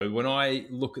When I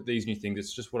look at these new things,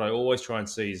 it's just what I always try and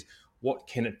see is what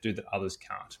can it do that others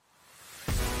can't.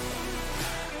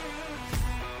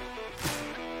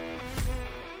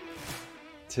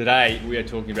 Today, we are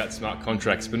talking about smart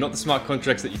contracts, but not the smart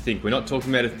contracts that you think. We're not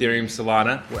talking about Ethereum,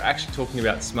 Solana. We're actually talking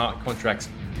about smart contracts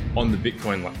on the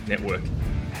Bitcoin network.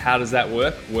 How does that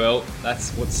work? Well,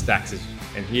 that's what Stacks is.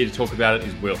 And here to talk about it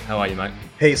is Will. How are you, mate?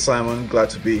 Hey Simon, glad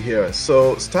to be here.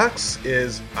 So Stacks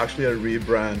is actually a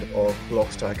rebrand of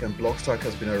Blockstack, and Blockstack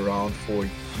has been around for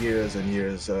years and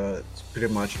years. It's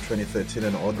pretty much 2013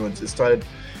 and onwards.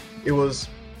 It was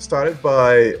started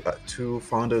by two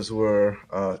founders who were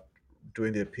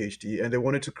doing their PhD, and they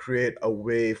wanted to create a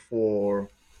way for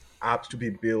apps to be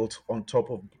built on top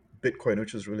of Bitcoin,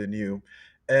 which is really new.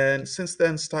 And since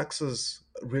then, Stacks has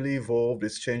really evolved.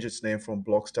 It's changed its name from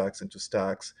Blockstacks into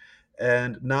Stacks.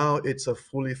 And now it's a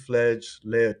fully fledged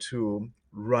layer two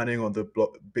running on the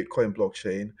Bitcoin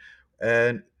blockchain.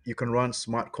 And you can run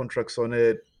smart contracts on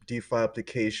it, DeFi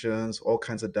applications, all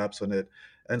kinds of dApps on it.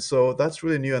 And so that's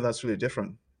really new and that's really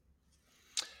different.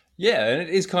 Yeah, and it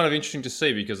is kind of interesting to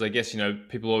see because I guess,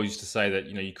 people always used to say that,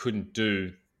 you couldn't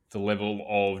do the level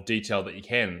of detail that you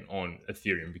can on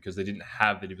Ethereum because they didn't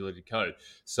have the ability to code.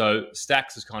 So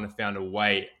Stacks has kind of found a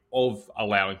way of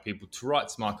allowing people to write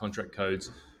smart contract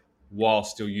codes while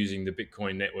still using the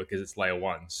Bitcoin network as its layer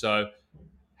one. So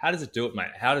how does it do it,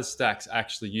 mate? How does Stacks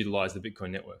actually utilize the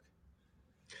Bitcoin network?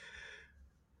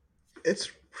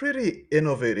 It's pretty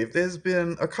innovative. There's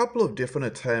been a couple of different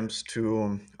attempts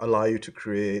to allow you to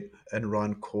create and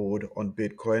run code on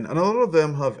Bitcoin, and a lot of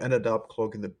them have ended up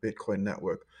clogging the Bitcoin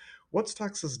network. What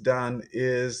Stacks has done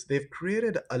is they've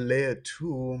created a layer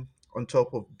two on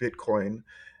top of Bitcoin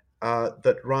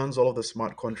that runs all of the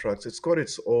smart contracts. It's got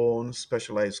its own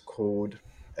specialized code,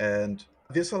 and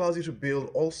this allows you to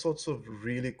build all sorts of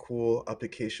really cool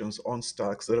applications on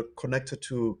Stacks that are connected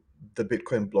to the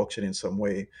Bitcoin blockchain in some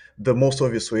way. The most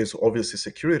obvious way is obviously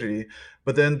security,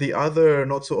 but then the other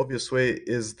not so obvious way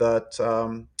is that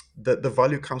the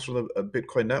value comes from a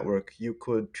Bitcoin network. You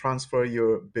could transfer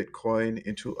your Bitcoin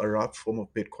into a wrapped form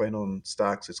of Bitcoin on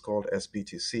Stacks. It's called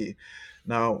SBTC.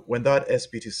 Now, when that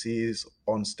SBTC is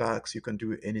on Stacks, you can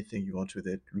do anything you want with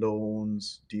it: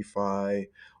 loans, DeFi,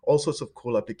 all sorts of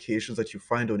cool applications that you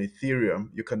find on Ethereum,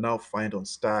 you can now find on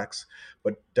Stacks,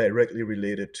 but directly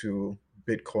related to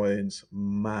Bitcoin's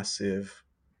massive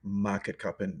market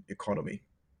cap and economy.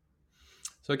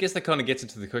 So I guess that kind of gets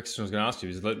into the question I was going to ask you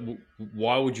is that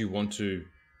why would you want to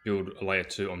build a layer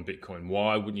two on Bitcoin?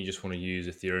 Why wouldn't you just want to use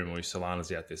Ethereum or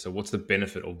Solana's out there? So what's the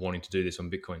benefit of wanting to do this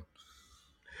on Bitcoin?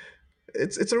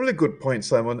 It's a really good point,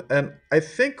 Simon. And I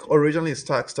think originally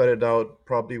Stack started out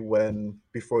probably when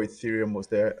before Ethereum was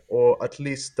there, or at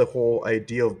least the whole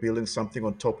idea of building something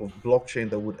on top of blockchain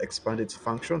that would expand its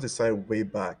functions. It started way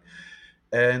back.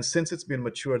 And since it's been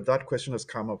matured, that question has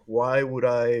come up. Why would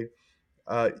I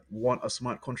want a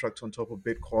smart contract on top of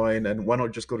Bitcoin, and why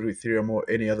not just go to Ethereum or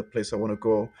any other place I want to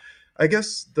go? I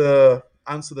guess the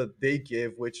answer that they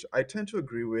gave, which I tend to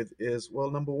agree with, is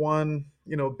well, number one,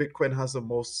 Bitcoin has the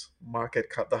most market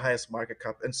cap, the highest market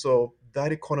cap, and so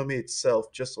that economy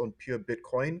itself, just on pure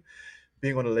Bitcoin,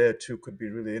 being on a layer two could be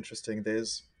really interesting.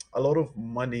 There's a lot of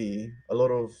money, a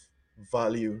lot of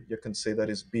value, you can say, that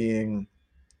is being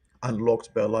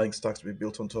unlocked by allowing stacks to be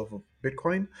built on top of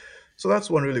Bitcoin. So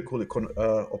that's one really cool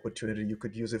opportunity. You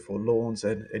could use it for loans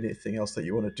and anything else that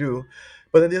you want to do.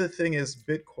 But then the other thing is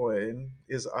Bitcoin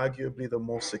is arguably the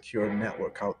most secure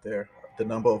network out there. The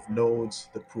number of nodes,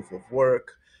 the proof of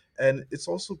work, and it's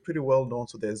also pretty well known.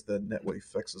 So there's the network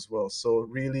effects as well. So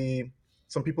really,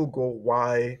 some people go,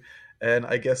 why? And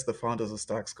I guess the founders of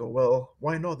Stacks go, well,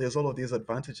 why not? There's all of these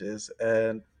advantages,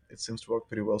 and it seems to work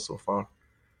pretty well so far.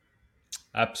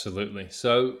 Absolutely.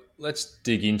 So let's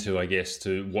dig into, I guess,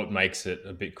 to what makes it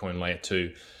a Bitcoin layer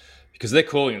two, because they're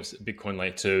calling it a Bitcoin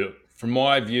layer two. From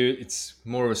my view, it's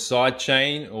more of a side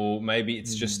chain, or maybe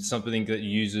it's just something that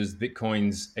uses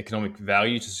Bitcoin's economic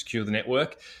value to secure the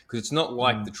network, because it's not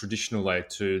like the traditional layer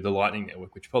two, the Lightning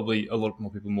Network, which probably a lot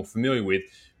more people are more familiar with,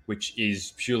 which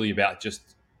is purely about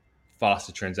just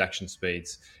faster transaction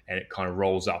speeds, and it kind of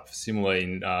rolls up. Similar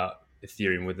in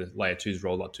Ethereum, where the layer twos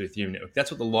roll up to Ethereum network.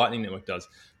 That's what the Lightning Network does.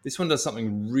 This one does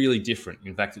something really different.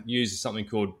 In fact, it uses something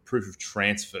called proof of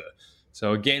transfer.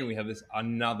 So again, we have this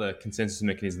another consensus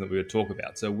mechanism that we would talk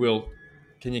about. So Will,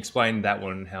 can you explain that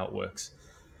one and how it works?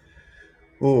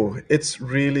 Oh, it's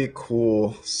really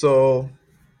cool. So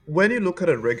when you look at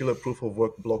a regular proof of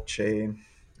work blockchain,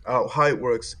 how it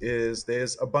works is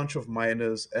there's a bunch of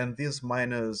miners, and these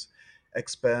miners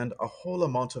expend a whole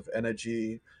amount of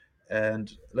energy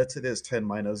and let's say there's 10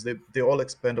 miners. They all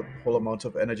expend a whole amount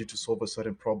of energy to solve a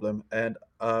certain problem, and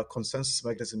a consensus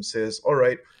mechanism says, all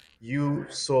right, you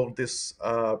solve this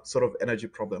sort of energy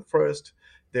problem first,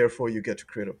 therefore you get to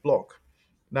create a block.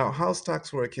 Now, how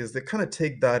stacks work is they kind of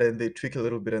take that and they tweak a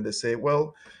little bit and they say,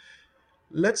 well,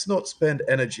 let's not spend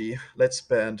energy, let's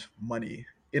spend money.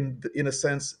 In a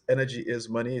sense, energy is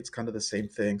money. It's kind of the same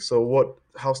thing. So what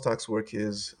how stacks work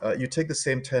is, you take the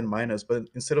same 10 miners, but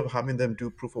instead of having them do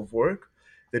proof of work,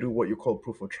 they do what you call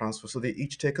proof of transfer. So they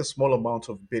each take a small amount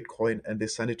of Bitcoin and they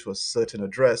send it to a certain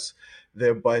address,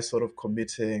 thereby sort of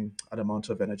committing an amount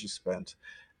of energy spent.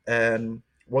 And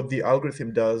what the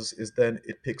algorithm does is then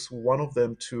it picks one of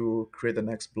them to create the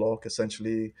next block,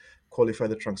 essentially qualify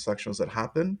the transactions that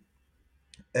happen.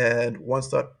 And once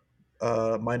that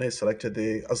miner is selected,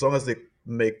 they as long as they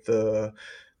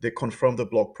confirm the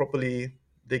block properly,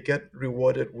 they get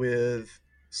rewarded with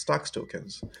stacks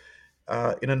tokens.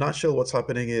 In a nutshell, what's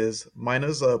happening is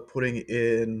miners are putting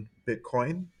in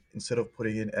Bitcoin instead of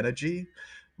putting in energy.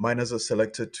 Miners are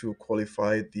selected to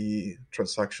qualify the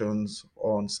transactions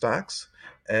on stacks,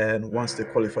 and once they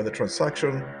qualify the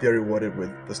transaction, they're rewarded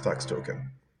with the stacks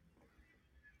token.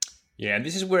 Yeah, and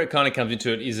this is where it kind of comes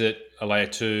into it. Is it a layer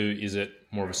two? Is it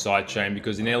more of a side chain?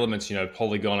 Because in elements,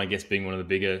 Polygon, I guess, being one of the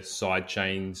bigger side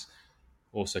chains,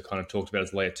 also kind of talked about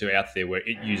as layer two out there, where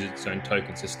it uses its own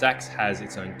token. So Stacks has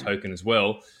its own token as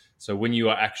well. So when you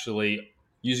are actually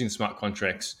using smart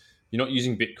contracts, you're not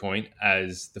using Bitcoin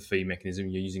as the fee mechanism.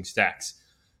 You're using Stacks.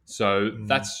 So Mm,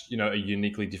 that's a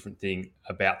uniquely different thing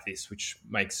about this, which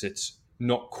makes it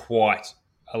not quite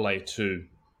a layer two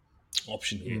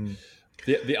option here. mm,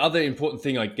 The other important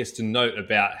thing, I guess, to note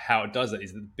about how it does that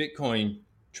is that Bitcoin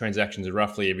transactions are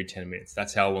roughly every 10 minutes.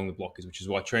 That's how long the block is, which is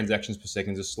why transactions per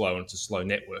second are slow and it's a slow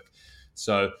network.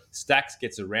 So Stacks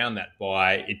gets around that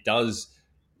by it does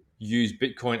use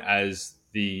Bitcoin as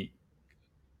the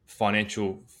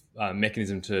financial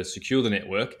mechanism to secure the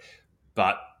network,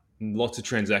 but lots of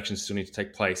transactions still need to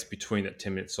take place between that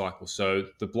 10-minute cycle. So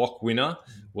the block winner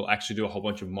will actually do a whole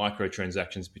bunch of micro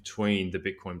transactions between the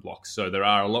Bitcoin blocks. So there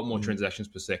are a lot more mm. transactions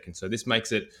per second. So this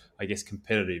makes it, I guess,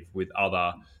 competitive with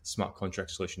other smart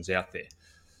contract solutions out there.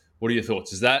 What are your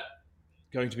thoughts? Is that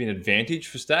going to be an advantage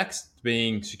for Stacks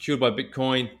being secured by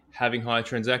Bitcoin, having higher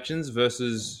transactions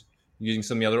versus using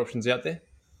some of the other options out there?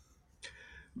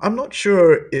 I'm not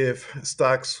sure if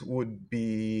Stacks would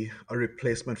be a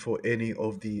replacement for any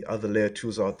of the other layer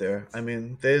twos out there. I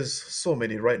mean, there's so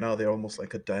many right now. They're almost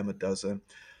like a dime a dozen,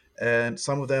 and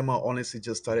some of them are honestly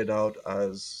just started out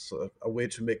as a way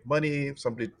to make money.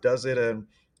 Somebody does it,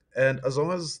 and as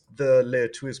long as the layer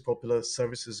two is popular,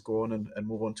 services go on and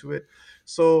move on to it.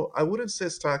 So I wouldn't say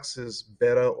Stacks is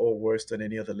better or worse than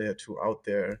any other layer two out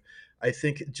there. I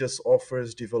think it just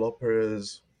offers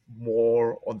developers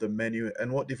more on the menu.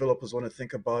 And what developers want to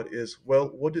think about is, well,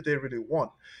 what do they really want?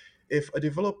 If a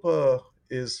developer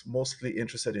is mostly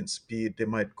interested in speed, they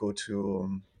might go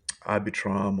to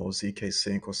Arbitrum or ZK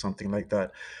Sync or something like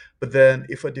that. But then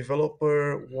if a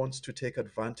developer wants to take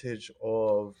advantage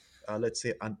of, let's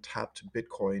say, untapped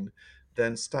Bitcoin,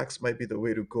 then Stacks might be the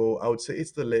way to go. I would say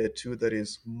it's the layer two that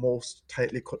is most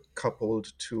tightly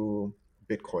coupled to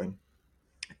Bitcoin.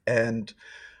 And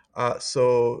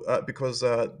because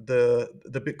the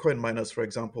Bitcoin miners, for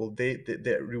example,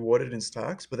 they're rewarded in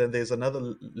stacks, but then there's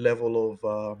another level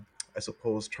of I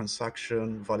suppose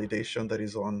transaction validation that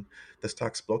is on the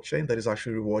stacks blockchain that is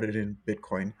actually rewarded in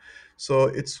Bitcoin. So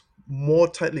it's more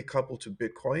tightly coupled to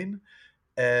Bitcoin,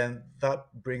 and that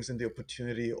brings in the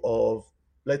opportunity of,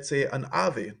 let's say, an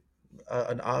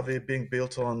Aave being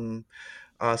built on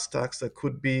stacks that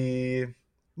could be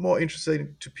more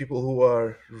interesting to people who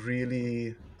are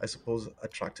really, I suppose,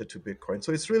 attracted to Bitcoin.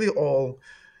 So it's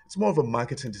more of a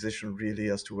marketing decision really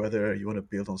as to whether you want to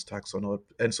build on stacks or not.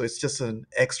 And so it's just an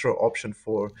extra option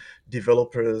for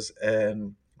developers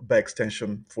and by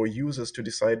extension for users to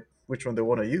decide which one they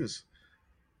want to use.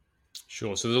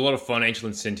 Sure. So there's a lot of financial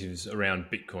incentives around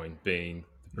Bitcoin being the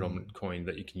Mm, predominant coin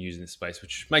that you can use in this space,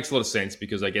 which makes a lot of sense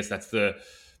because I guess that's the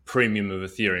premium of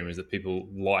Ethereum is that people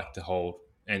like to hold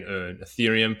and earn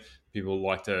Ethereum. People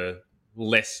like to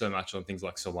less so much on things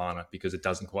like Solana because it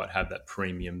doesn't quite have that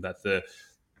premium that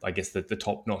I guess the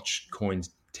top notch coins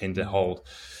tend to mm. hold.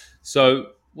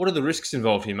 So what are the risks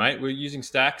involved here, mate? We're using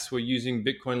Stacks, we're using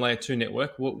Bitcoin Layer 2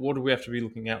 network. What do we have to be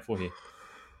looking out for here?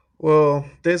 Well,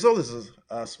 there's always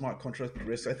a smart contract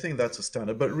risk. I think that's a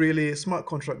standard, but really, smart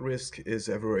contract risk is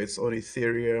everywhere. It's on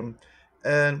Ethereum.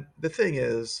 And the thing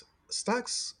is,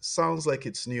 Stacks sounds like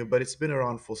it's new, but it's been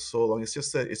around for so long. It's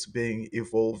just that it's being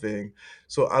evolving.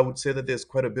 So I would say that there's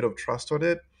quite a bit of trust on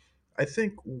it. I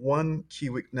think one key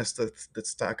weakness that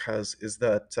Stack has is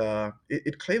that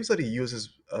it claims that it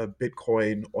uses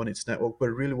Bitcoin on its network, but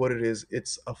really what it is,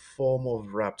 it's a form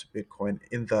of wrapped Bitcoin.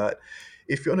 In that,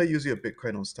 if you want to use your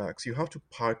Bitcoin on Stacks, you have to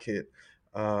park it.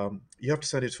 You have to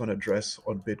send it to an address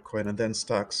on Bitcoin, and then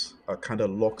Stacks kind of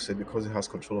locks it because it has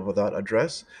control over that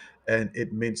address, and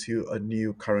it mints you a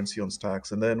new currency on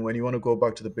Stacks. And then when you want to go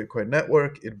back to the Bitcoin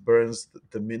network, it burns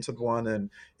the minted one and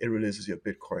it releases your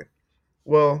Bitcoin.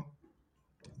 Well,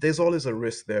 there's always a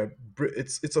risk there.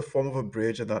 It's a form of a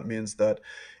bridge, and that means that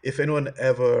if anyone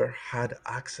ever had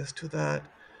access to that,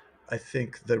 I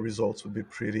think the results would be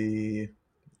pretty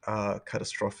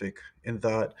catastrophic. In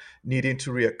that, needing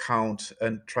to reaccount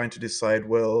and trying to decide,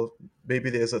 well,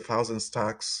 maybe there's 1,000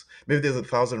 stacks, maybe there's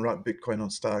 1,000 Bitcoin on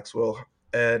stacks. Well,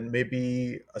 and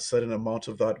maybe a certain amount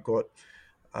of that got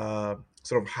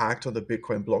sort of hacked on the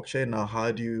Bitcoin blockchain. Now,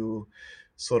 how do you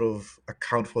sort of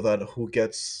account for that? Who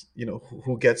gets,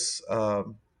 who gets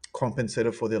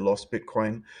compensated for their lost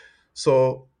Bitcoin?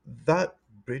 So that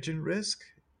bridging risk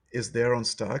is there on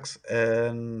stacks,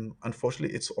 and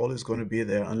unfortunately, it's always going to be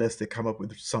there unless they come up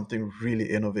with something really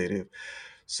innovative.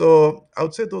 So I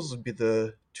would say those would be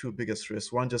the two biggest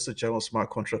risks. One, just a general smart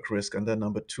contract risk, and then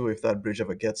number two, if that bridge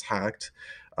ever gets hacked,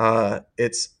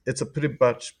 it's a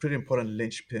pretty important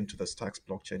linchpin to the Stacks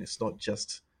blockchain. It's not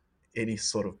just any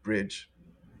sort of bridge.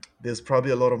 There's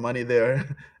probably a lot of money there,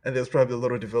 and there's probably a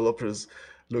lot of developers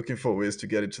looking for ways to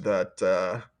get into that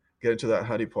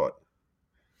honeypot.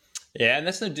 Yeah, and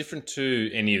that's no different to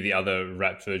any of the other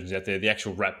wrapped versions out there. The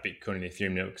actual wrapped Bitcoin and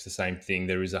Ethereum network is the same thing.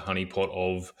 There is a honeypot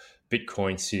of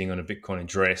Bitcoin sitting on a Bitcoin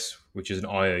address, which is an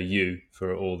IOU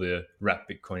for all the wrapped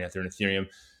Bitcoin out there in Ethereum.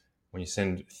 When you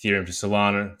send Ethereum to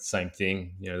Solana, same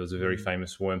thing. You know, there was a very Mm,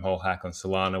 famous wormhole hack on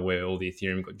Solana where all the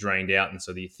Ethereum got drained out, and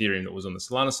so the Ethereum that was on the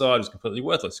Solana side was completely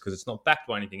worthless because it's not backed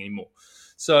by anything anymore.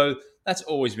 So that's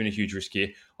always been a huge risk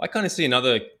here. I kind of see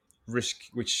another risk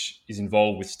which is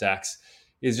involved with stacks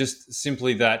is just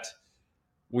simply that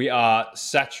we are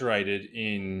saturated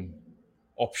in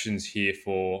options here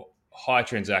for high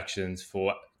transactions,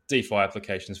 for DeFi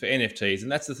applications, for NFTs.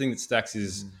 And that's the thing that Stacks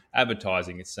is mm,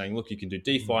 advertising. It's saying, look, you can do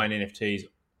DeFi mm, and NFTs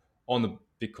on the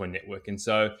Bitcoin network. And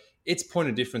so its point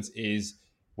of difference is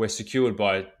we're secured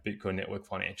by Bitcoin network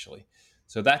financially.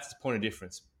 So that's the point of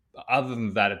difference. Other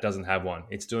than that, it doesn't have one.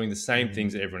 It's doing the same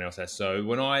things that mm, everyone else has. So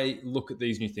when I look at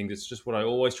these new things, it's just what I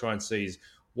always try and see is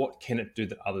what can it do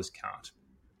that others can't.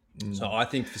 So mm. I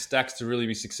think for Stacks to really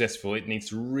be successful, it needs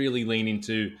to really lean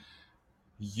into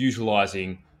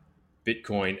utilizing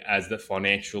Bitcoin as the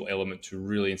financial element to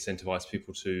really incentivize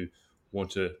people to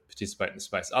want to participate in the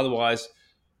space. Otherwise,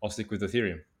 I'll stick with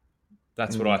Ethereum.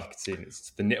 That's what Mm. I see.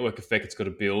 It's the network effect it's got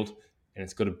to build, and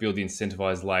it's got to build the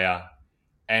incentivized layer,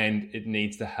 and it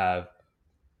needs to have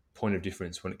point of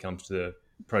difference when it comes to the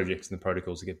projects and the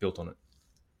protocols that get built on it.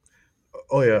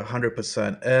 Oh yeah,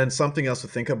 100%. And something else to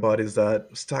think about is that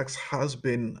Stacks has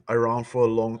been around for a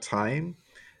long time,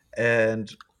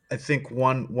 and I think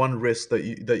one risk that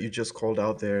you just called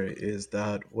out there is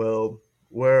that, well,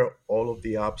 where are all of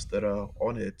the apps that are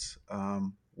on it?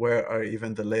 Where are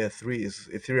even the layer threes?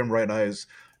 Ethereum right now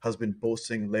has been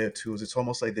boasting layer twos. It's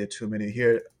almost like there are too many.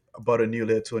 Here about a new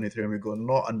layer two on Ethereum, we go,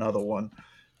 not another one.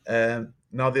 And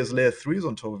now there's layer threes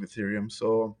on top of Ethereum.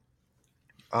 So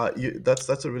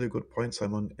that's a really good point,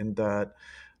 Simon. In that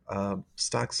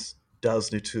Stacks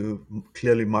does need to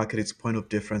clearly market its point of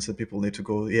difference, and people need to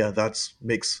go, yeah, that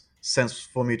makes sense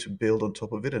for me to build on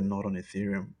top of it and not on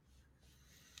Ethereum.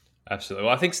 Absolutely.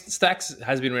 Well, I think Stacks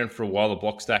has been around for a while. The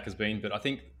block stack has been, but I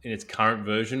think in its current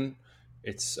version,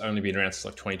 it's only been around since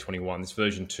like 2021. This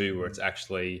version two, where it's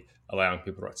actually allowing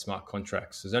people to write smart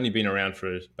contracts, has only been around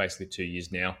for basically 2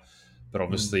 years now. But Mm.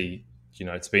 obviously, you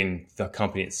know, it's been the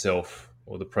company itself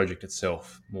or the project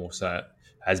itself more so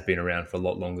has been around for a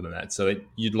lot longer than that. So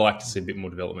you'd like to see a bit more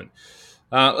development.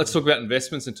 Let's talk about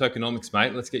investments and tokenomics,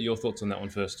 mate. Let's get your thoughts on that one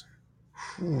first.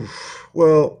 Whew.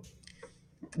 Well,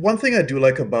 one thing I do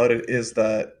like about it is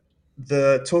that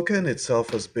the token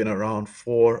itself has been around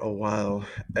for a while,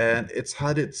 and it's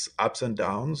had its ups and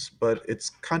downs, but it's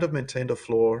kind of maintained a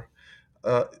floor.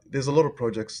 There's a lot of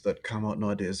projects that come out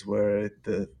nowadays where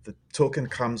the token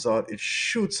comes out, it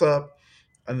shoots up,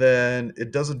 and then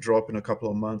it doesn't drop in a couple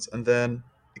of months, and then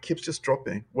it keeps just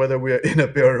dropping. Whether we're in a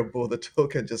bear or a bull, the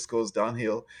token just goes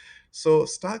downhill. So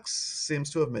Stacks seems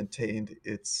to have maintained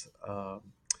its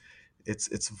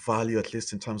value, at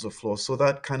least in terms of flow. So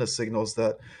that kind of signals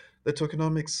that the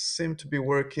tokenomics seem to be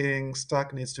working.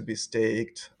 Stack needs to be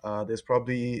staked. There's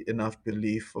probably enough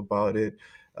belief about it.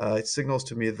 It signals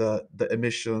to me that the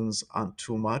emissions aren't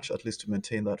too much, at least to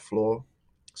maintain that floor.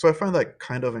 So I find that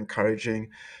kind of encouraging.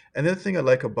 And the other thing I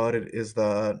like about it is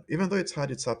that even though it's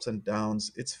had its ups and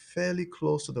downs, it's fairly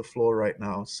close to the floor right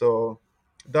now. So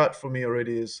that for me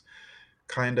already is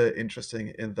kind of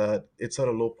interesting in that it's at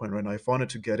a low point right now. If I wanted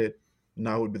to get it,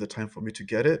 now would be the time for me to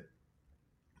get it.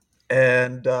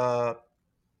 And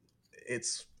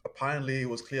it's apparently it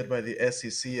was cleared by the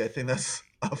SEC. I think that's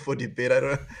up for debate.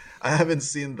 I haven't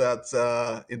seen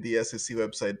that in the SEC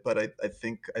website, but I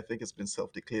think it's been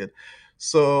self-declared.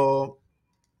 So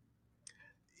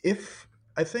if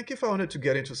I think if I wanted to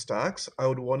get into stocks, I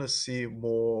would want to see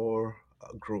more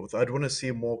growth. I'd want to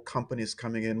see more companies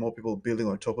coming in, more people building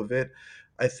on top of it.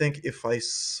 I think if I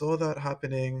saw that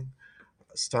happening,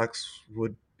 stocks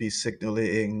would be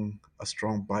signaling a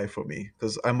strong buy for me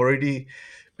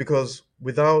because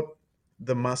without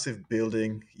the massive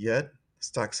building yet,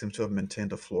 stocks seem to have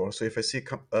maintained the floor. So if I see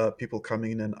people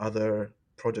coming in and other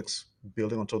projects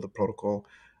building on top of the protocol,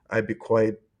 I'd be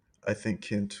quite, I think,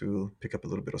 keen to pick up a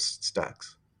little bit of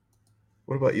stocks.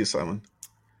 What about you, Simon?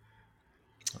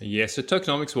 Yeah, so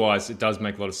tokenomics wise, it does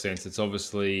make a lot of sense. It's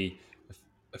obviously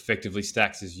effectively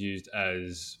stacks is used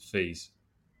as fees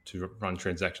to run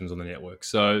transactions on the network.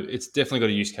 So it's definitely got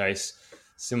a use case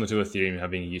similar to Ethereum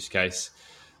having a use case.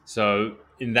 So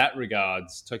in that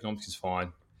regards, tokenomics is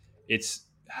fine. It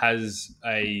has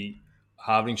a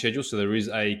halving schedule, so there is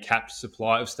a capped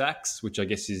supply of stacks, which I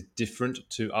guess is different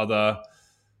to other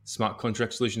smart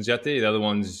contract solutions out there. The other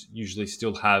ones usually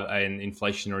still have an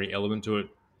inflationary element to it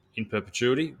in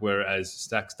perpetuity, whereas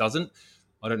Stacks doesn't.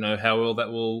 I don't know how well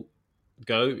that will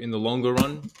go in the longer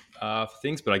run for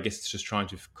things, but I guess it's just trying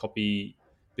to copy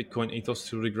Bitcoin ethos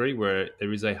to a degree where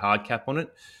there is a hard cap on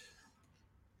it.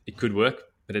 It could work,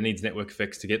 but it needs network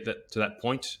effects to get that to that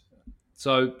point.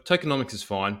 So tokenomics is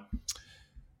fine.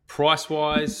 Price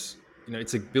wise,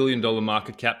 it's $1 billion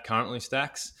market cap currently,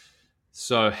 Stacks.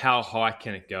 So how high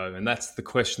can it go? And that's the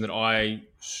question that I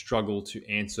struggle to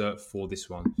answer for this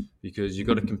one because you've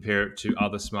got to compare it to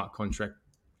other smart contract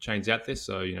chains out there.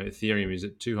 So, Ethereum is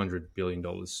at $200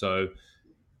 billion. So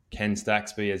can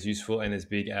Stacks be as useful and as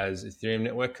big as Ethereum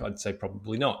network? I'd say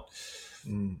probably not.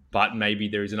 Mm, But maybe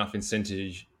there is enough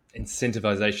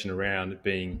incentivization around it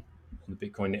being on the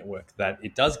Bitcoin network that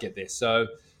it does get there. So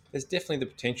there's definitely the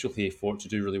potential here for it to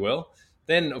do really well.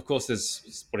 Then, of course,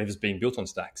 there's whatever's being built on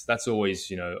Stacks. That's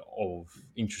always, of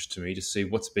interest to me to see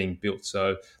what's being built.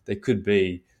 So there could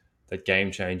be that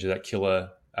game changer, that killer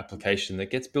application that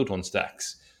gets built on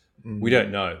Stacks. We mm,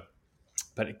 don't know.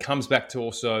 But it comes back to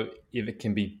also if it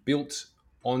can be built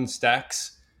on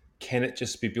Stacks, can it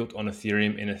just be built on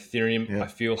Ethereum? And Ethereum, yeah, I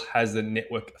feel, has the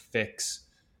network effects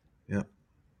yeah,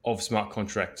 of smart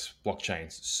contract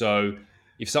blockchains. So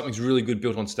if something's really good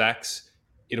built on Stacks,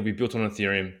 it'll be built on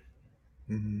Ethereum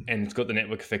mm, and it's got the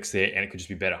network effects there and it could just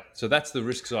be better. So that's the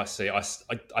risks I see.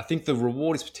 I think the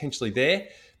reward is potentially there,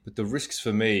 but the risks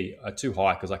for me are too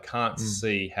high because I can't mm.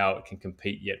 see how it can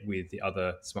compete yet with the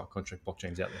other smart contract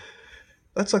blockchains out there.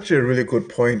 That's actually a really good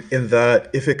point in that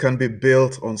if it can be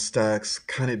built on Stacks,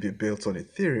 can it be built on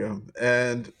Ethereum?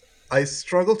 And I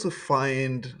struggle to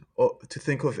find or to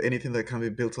think of anything that can be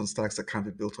built on Stacks that can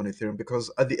be built on Ethereum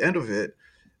because at the end of it,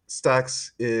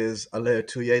 Stacks is a layer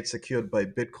two. Yeah, it's secured by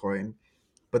Bitcoin,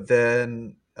 but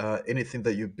then anything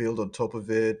that you build on top of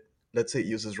it, let's say it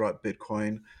uses wrapped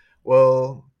Bitcoin.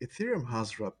 Well, Ethereum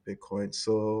has wrapped Bitcoin,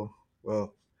 so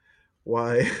well,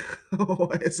 why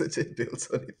why isn't it built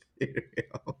on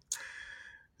Ethereum?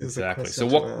 Is the Exactly. So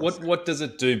question to ask. what does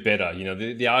it do better?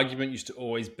 The argument used to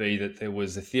always be that there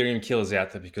was Ethereum killers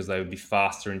out there because they would be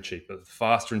faster and cheaper.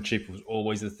 Faster and cheaper was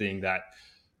always the thing that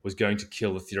was going to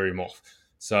kill Ethereum off.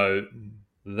 So Mm,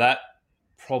 that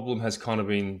problem has kind of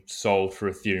been solved for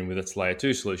Ethereum with its layer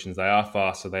two solutions. They are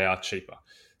faster, they are cheaper.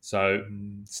 So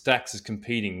mm, Stacks is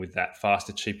competing with that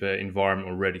faster, cheaper environment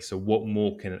already. So what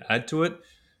more can it add to it?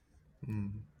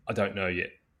 mm, I don't know yet.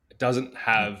 It doesn't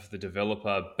yeah, have the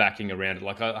developer backing around it.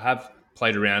 Like I have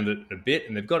played around it a bit,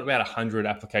 and they've got about 100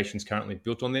 applications currently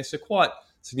built on there. So quite a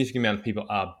significant amount of people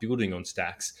are building on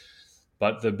Stacks.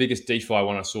 But the biggest DeFi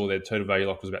one I saw, their total value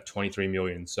lock was about 23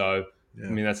 million. So I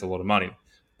yeah, mean that's a lot of money.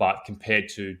 But compared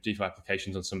to DeFi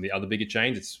applications on some of the other bigger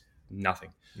chains, it's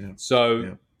nothing. yeah, So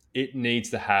yeah. it needs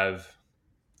to have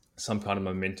some kind of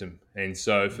momentum. And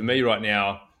so for Mm, me right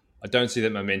now, I don't see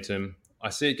that momentum. I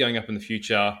see it going up in the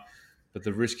future, but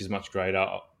the risk is much greater.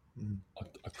 mm.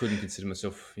 I couldn't consider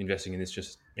myself investing in this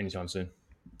just anytime soon.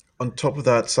 On top of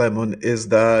that, Simon, is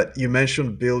that you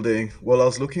mentioned building. Well, I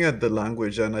was looking at the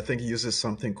language and I think it uses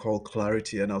something called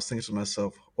Clarity. And I was thinking to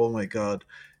myself, oh my God.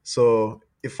 So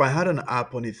if I had an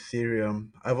app on Ethereum,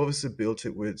 I've obviously built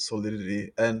it with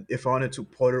Solidity. And if I wanted to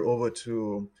port it over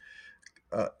to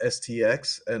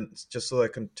STX, and just so I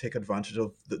can take advantage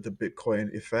of the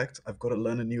Bitcoin effect, I've got to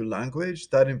learn a new language.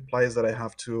 That implies that I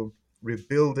have to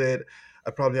rebuild it.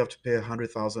 I probably have to pay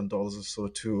 $100,000 or so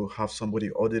to have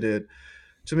somebody audit it.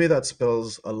 To me, that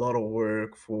spells a lot of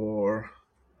work for,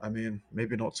 I mean,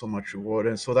 maybe not so much reward.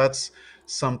 And so that's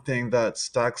something that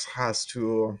Stacks has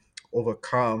to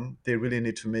overcome. They really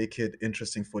need to make it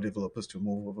interesting for developers to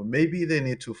move over. Maybe they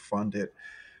need to fund it.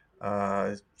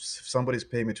 If somebody's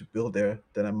paying me to build there,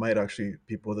 then I might actually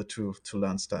be bothered to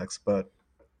learn Stacks, but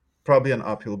probably an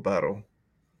uphill battle.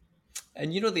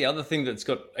 And the other thing that's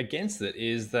got against it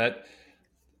is that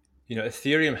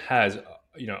Ethereum has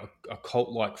a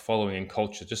cult-like following and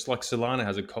culture, just like Solana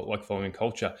has a cult-like following and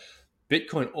culture.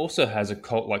 Bitcoin also has a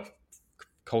cult-like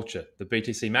culture, the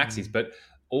BTC Maxis, Mm, but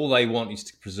all they want is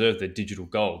to preserve their digital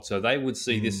gold. So they would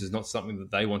see this mm, as not something that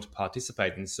they want to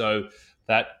participate in. So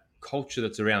that culture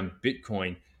that's around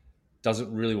Bitcoin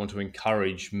doesn't really want to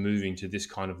encourage moving to this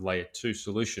kind of layer two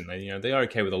solution. They're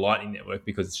okay with a Lightning network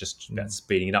because it's just about mm,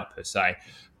 speeding it up per se,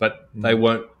 but they mm,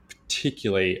 won't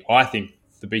particularly. I think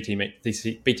the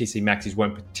BTC Maxis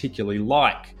won't particularly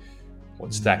like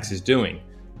what mm, Stacks is doing,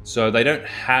 so they don't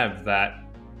have that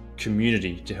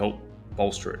community to help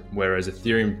bolster it. Whereas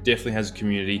Ethereum definitely has a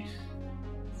community.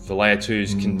 The layer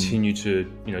twos mm, continue to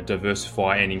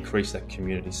diversify and increase that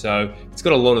community. So it's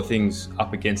got a lot of things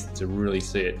up against it to really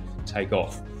see it take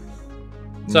off.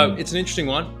 So mm. it's an interesting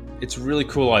one. It's a really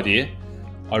cool idea.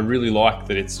 I really like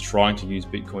that it's trying to use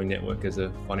Bitcoin network as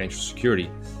a financial security.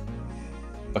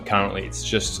 But currently it's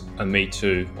just a me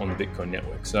too on the Bitcoin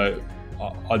network. So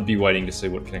I'd be waiting to see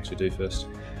what it can actually do first.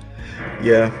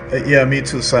 Yeah, me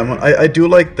too, Simon. I do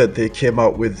like that they came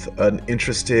out with an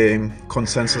interesting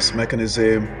consensus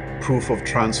mechanism, proof of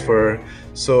transfer.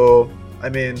 So, I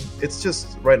mean, it's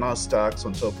just right now Stacks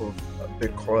on top of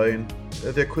Bitcoin.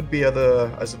 There could be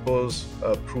other, I suppose,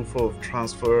 proof of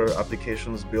transfer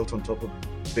applications built on top of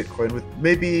Bitcoin with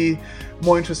maybe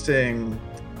more interesting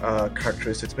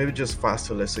characteristics, maybe just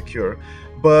faster, less secure.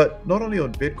 But not only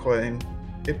on Bitcoin,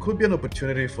 it could be an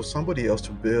opportunity for somebody else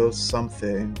to build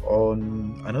something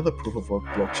on another proof of work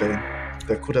blockchain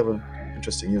that could have an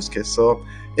interesting use case. So,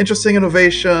 interesting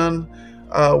innovation,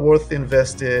 worth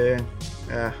investing.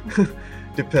 Yeah,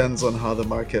 depends on how the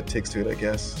market takes to it, I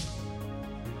guess.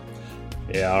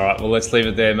 Yeah, all right. Well, let's leave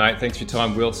it there, mate. Thanks for your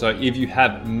time, Will. So if you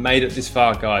have made it this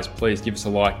far, guys, please give us a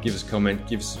like, give us a comment,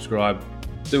 give us a subscribe.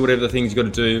 Do whatever the things you've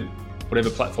got to do,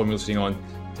 whatever platform you're listening on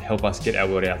to help us get our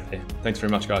word out there. Thanks very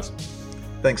much, guys.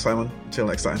 Thanks, Simon. Until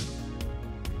next time.